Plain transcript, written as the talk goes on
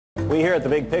We here at The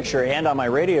Big Picture and on my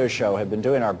radio show have been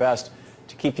doing our best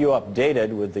to keep you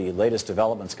updated with the latest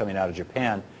developments coming out of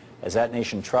Japan as that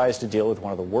nation tries to deal with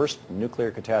one of the worst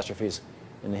nuclear catastrophes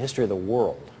in the history of the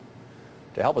world.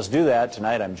 To help us do that,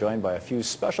 tonight I'm joined by a few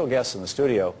special guests in the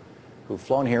studio who've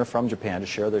flown here from Japan to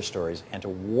share their stories and to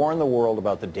warn the world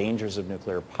about the dangers of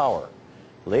nuclear power.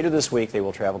 Later this week they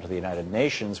will travel to the United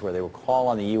Nations where they will call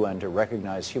on the UN to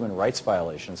recognize human rights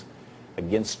violations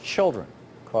against children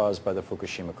caused by the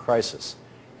Fukushima crisis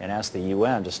and ask the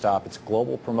UN to stop its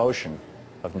global promotion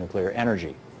of nuclear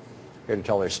energy. Here to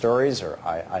tell their stories are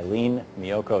Aileen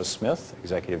Mioko SMITH,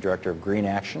 Executive Director of Green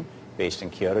Action, based in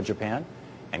Kyoto, Japan,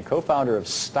 and co-founder of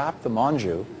Stop the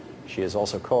Monju. She is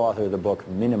also co-author of the book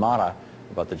Minamata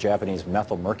about the Japanese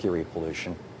methyl mercury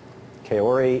pollution.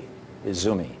 Kaori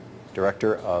Izumi,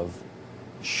 Director of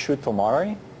Shutomari,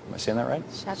 am I saying that right?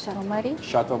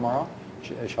 Shatomari,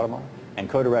 and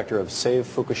co-director of Save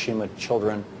Fukushima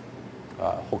Children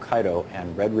Hokkaido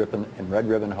and Red Ribbon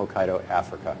Hokkaido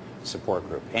Africa support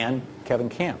group, and Kevin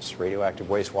Kamps, radioactive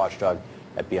waste watchdog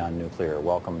at Beyond Nuclear.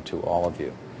 Welcome to all of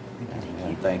you.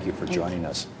 And thank you for joining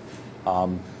us.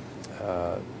 Kaori?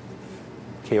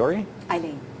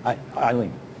 Aileen.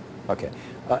 Aileen. Okay.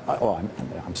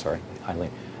 I'm sorry,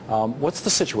 Aileen. What's the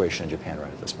situation in Japan right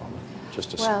at this moment?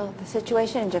 Well, the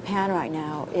situation in Japan right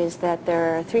now is that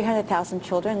there are 300,000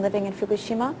 children living in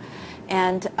Fukushima,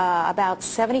 and about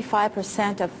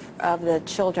 75% of the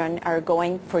children are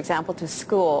going, for example, to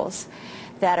schools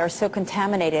that are so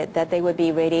contaminated that they would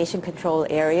be radiation control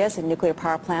areas in nuclear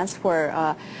power plants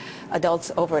where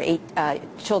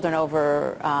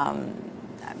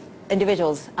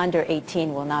individuals under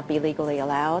 18 will not be legally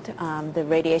allowed. The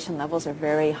radiation levels are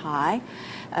very high.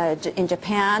 In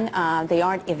Japan, they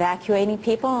aren't evacuating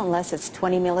people unless it's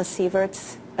 20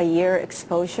 millisieverts a year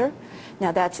exposure.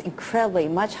 Now that's incredibly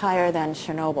much higher than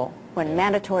Chernobyl, when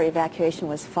mandatory evacuation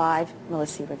was 5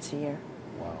 millisieverts a year.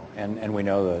 Wow. And we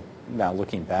know that now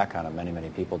looking back on it, many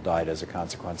people died as a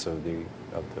consequence of the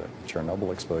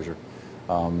Chernobyl exposure.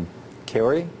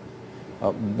 Kaori?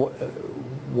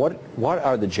 What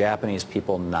are the Japanese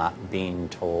people not being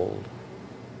told?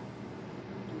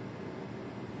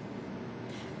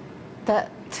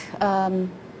 That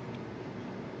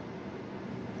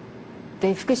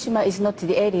the Fukushima is not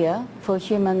the area for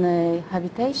human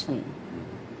habitation.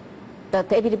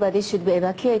 That everybody should be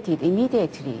evacuated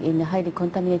immediately in highly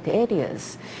contaminated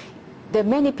areas. There are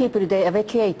many people they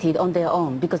evacuated on their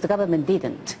own because the government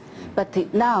didn't.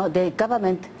 But now the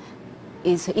government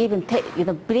is even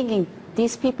bringing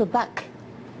these people back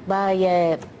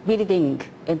by building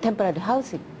temporary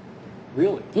housing.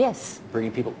 Really? Yes.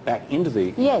 Bringing people back into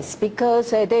the... Yes, because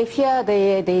they fear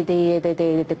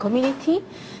the community,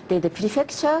 the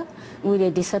prefecture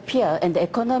will disappear and the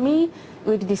economy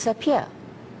will disappear.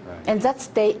 Right. And that's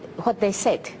what they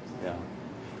said. Yeah.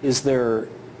 Is there,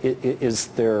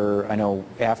 I know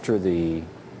after the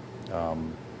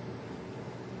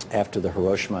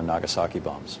Hiroshima and Nagasaki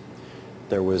bombs,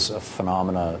 there was a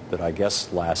phenomena that I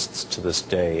guess lasts to this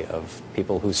day of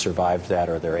people who survived that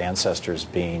or their ancestors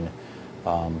being,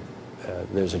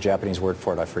 there's a Japanese word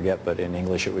for it, I forget, but in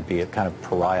English it would be a kind of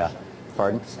pariah.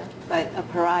 Pardon? But a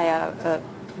pariah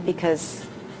because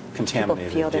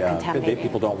contaminated, people feel they're contaminated.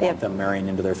 People don't want them marrying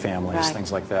into their families, right.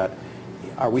 Things like that.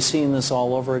 Are we seeing this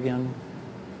all over again?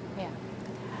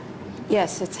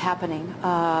 Yes, it's happening.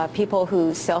 People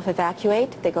who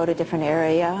self-evacuate, they go to a different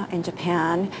area in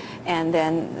Japan, and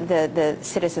then the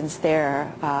citizens there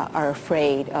are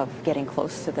afraid of getting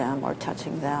close to them or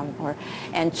touching them,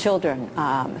 and children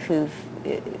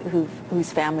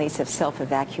whose families have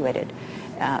self-evacuated.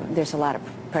 There's a lot of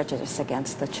prejudice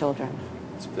against the children.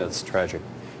 That's tragic.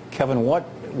 Kevin,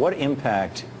 what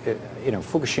impact,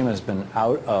 Fukushima has been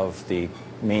out of the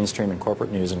mainstream and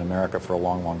corporate news in America for a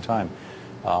long time.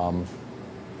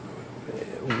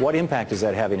 What impact is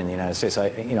that having in the United States?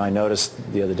 I noticed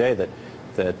the other day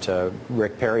that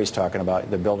Rick Perry's talking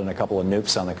about they're building a couple of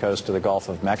nukes on the coast of the Gulf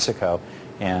of Mexico,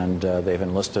 and they've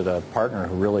enlisted a partner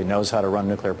who really knows how to run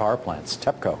nuclear power plants,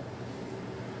 TEPCO.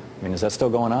 I mean, is that still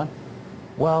going on?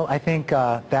 Well, I think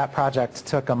that project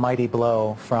took a mighty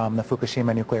blow from the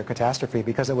Fukushima nuclear catastrophe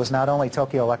because it was not only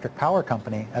Tokyo Electric Power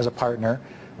Company as a partner,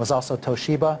 it was also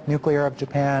Toshiba Nuclear of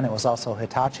Japan, it was also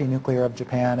Hitachi Nuclear of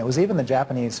Japan, it was even the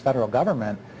Japanese federal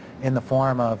government in the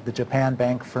form of the Japan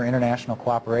Bank for International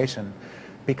Cooperation.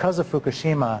 Because of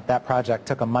Fukushima, that project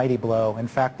took a mighty blow. In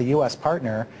fact, the U.S.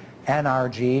 partner,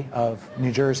 NRG of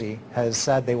New Jersey, has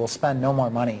said they will spend no more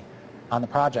money on the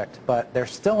project, but they're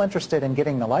still interested in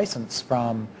getting the license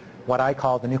from what I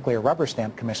call the Nuclear Rubber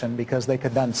Stamp Commission, because they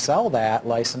could then sell that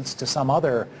license to some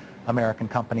other American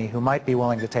company who might be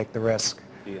willing to take the risk.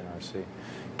 DNRC.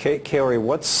 Kaori,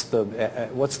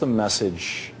 what's the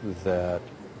message that,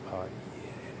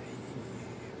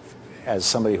 as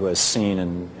somebody who has seen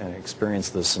and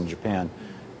experienced this in Japan,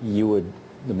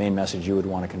 the main message you would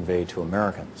want to convey to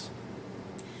Americans?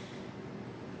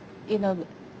 You know,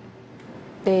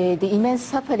 the immense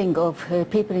suffering of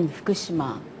people in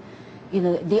Fukushima, you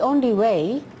know, the only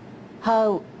way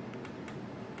how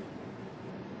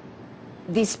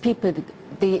these people,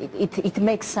 it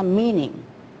makes some meaning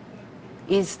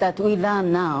is that we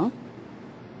learn now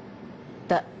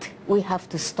that we have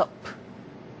to stop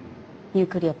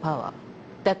nuclear power,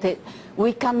 that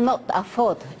we cannot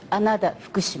afford another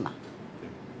Fukushima.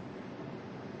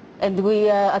 And we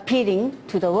are appealing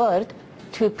to the world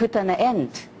to put an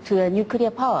end to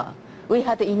nuclear power. We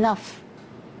had enough.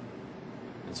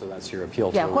 And so that's your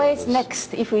appeal to yeah, the where world is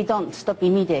next if we don't stop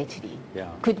immediately? Yeah.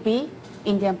 Could be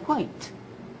Indian Point.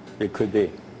 It could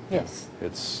be. Yes.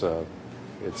 It's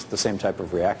the same type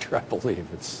of reactor, I believe.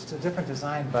 It's a different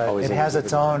design, but Oh, it has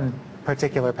its own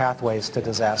particular pathways to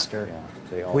disaster.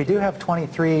 Yeah, We do have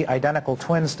 23 identical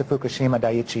twins to Fukushima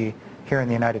Daiichi here in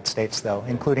the United States, though,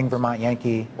 including Vermont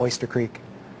Yankee, Oyster Creek.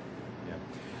 Yeah.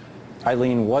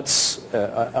 Aileen, what's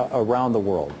around the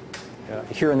world,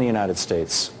 here in the United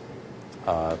States,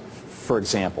 for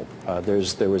example,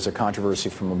 there was a controversy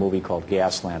from a movie called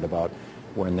Gasland about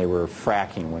when they were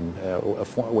fracking, when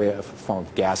a form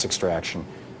of gas extraction,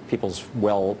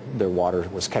 their water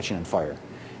was catching on fire.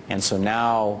 And so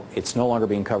now it's no longer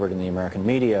being covered in the American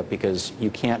media because you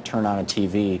can't turn on a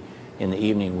TV in the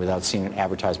evening without seeing an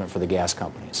advertisement for the gas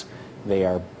companies. They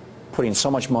are putting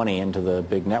so much money into the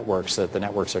big networks that the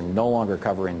networks are no longer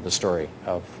covering the story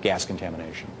of gas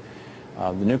contamination.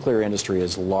 The nuclear industry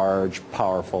is large,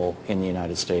 powerful in the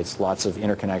United States, lots of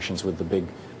interconnections with the big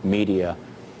media.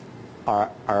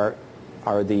 Are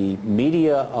the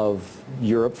media of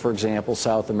Europe, for example,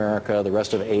 South America, the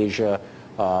rest of Asia,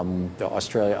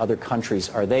 Australia, other countries,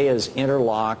 are they as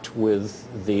interlocked with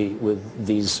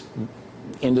these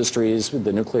industries, with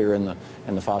the nuclear and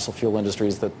the fossil fuel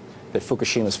industries, that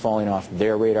Fukushima is falling off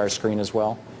their radar screen as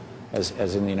well as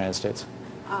in the United States?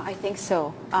 I think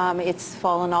so. It's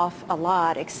fallen off a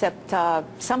lot, except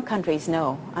some countries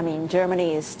no. I mean,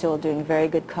 Germany is still doing very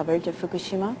good coverage of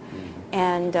Fukushima,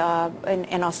 and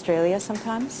in Australia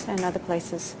sometimes, and other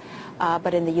places.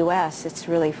 But in the U.S., it's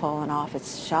really fallen off.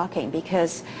 It's shocking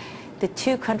because the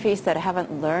two countries that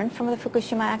haven't learned from the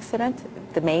Fukushima accident,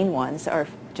 the main ones, are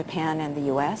Japan and the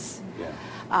U.S. Yeah.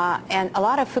 And a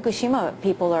lot of Fukushima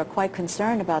people are quite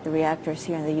concerned about the reactors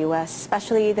here in the U.S.,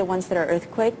 especially the ones that are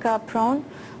earthquake prone,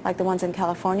 like the ones in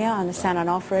California on the San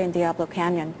Onofre and Diablo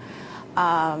Canyon,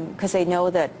 because they know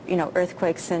that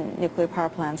earthquakes and nuclear power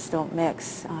plants don't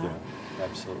mix. Yeah,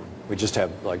 absolutely. We just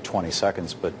have like 20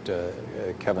 seconds, but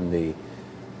Kevin, many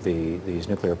of these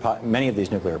nuclear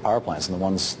power plants, and the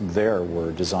ones there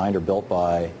were designed or built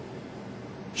by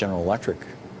General Electric,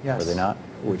 yes. Were they not?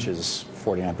 Which is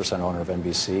 49% owner of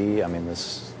NBC. I mean,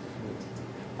 is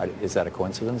that a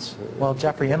coincidence? Well,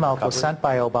 Jeffrey Immelt was sent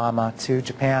by Obama to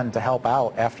Japan to help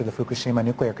out after the Fukushima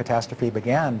nuclear catastrophe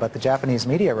began, but the Japanese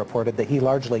media reported that he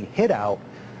largely hid out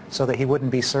so that he wouldn't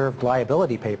be served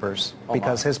liability papers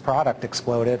because his product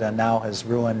exploded and now has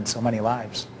ruined so many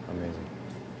lives. Amazing.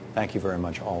 Thank you very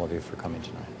much, all of you, for coming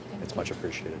tonight. It's much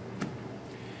appreciated.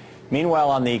 Meanwhile,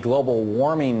 on the global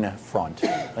warming front,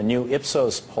 a new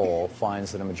Ipsos poll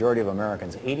finds that a majority of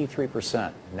Americans,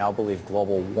 83%, now believe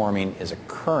global warming is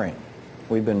occurring.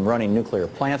 We've been running nuclear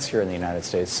plants here in the United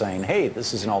States saying, hey,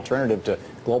 this is an alternative to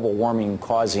global warming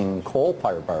causing coal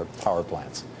power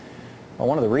plants. Well,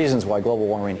 one of the reasons why global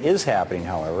warming is happening,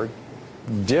 however,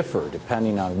 differ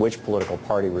depending on which political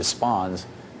party responds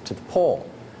to the poll.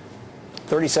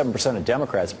 37% of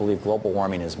Democrats believe global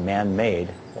warming is man-made,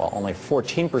 while only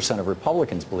 14% of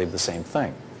Republicans believe the same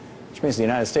thing, which means the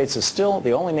United States is still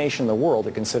the only nation in the world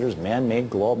that considers man-made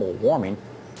global warming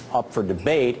up for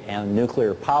debate and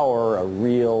nuclear power a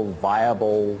real,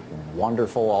 viable,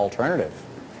 wonderful alternative.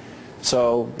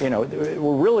 So,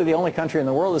 we're really the only country in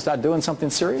the world that's not doing something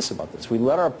serious about this. We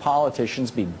let our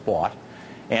politicians be bought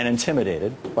and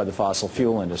intimidated by the fossil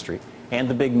fuel industry and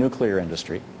the big nuclear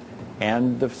industry.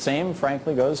 And the same,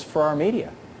 frankly, goes for our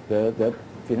media. It's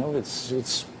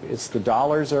the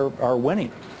dollars are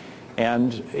winning.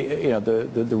 And,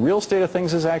 the real state of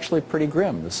things is actually pretty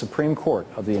grim. The Supreme Court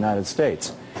of the United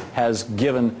States has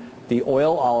given the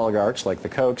oil oligarchs, like the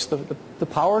Kochs, the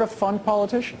power to fund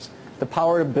politicians, the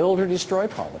power to build or destroy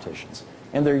politicians.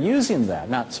 And they're using that,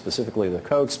 not specifically the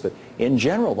Kochs, but in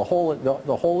general, the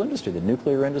whole industry, the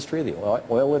nuclear industry, the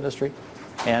oil industry.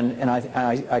 And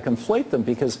I conflate them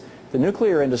because the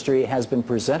nuclear industry has been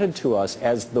presented to us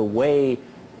as the way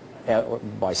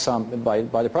by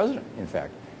the president, in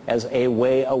fact, as a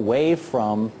way away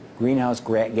from greenhouse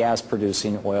gas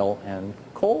producing oil and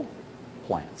coal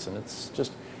plants. And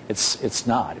it's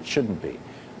not, it shouldn't be.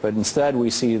 But instead we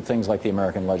see things like the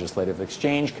American Legislative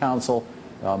Exchange Council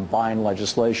buying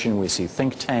legislation. We see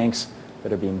think tanks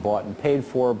that are being bought and paid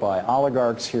for by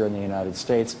oligarchs here in the United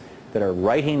States that are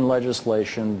writing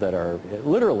legislation, that are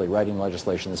literally writing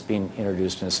legislation that's being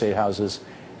introduced in state houses,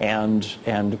 and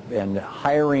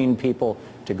hiring people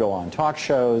to go on talk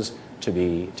shows, to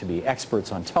be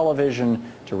experts on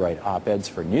television, to write op-eds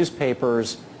for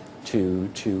newspapers,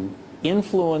 to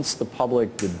influence the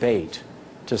public debate,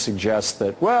 to suggest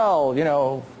that, well, you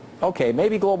know, okay,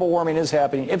 maybe global warming is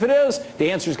happening. If it is, the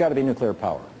answer's got to be nuclear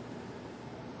power.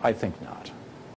 I think not.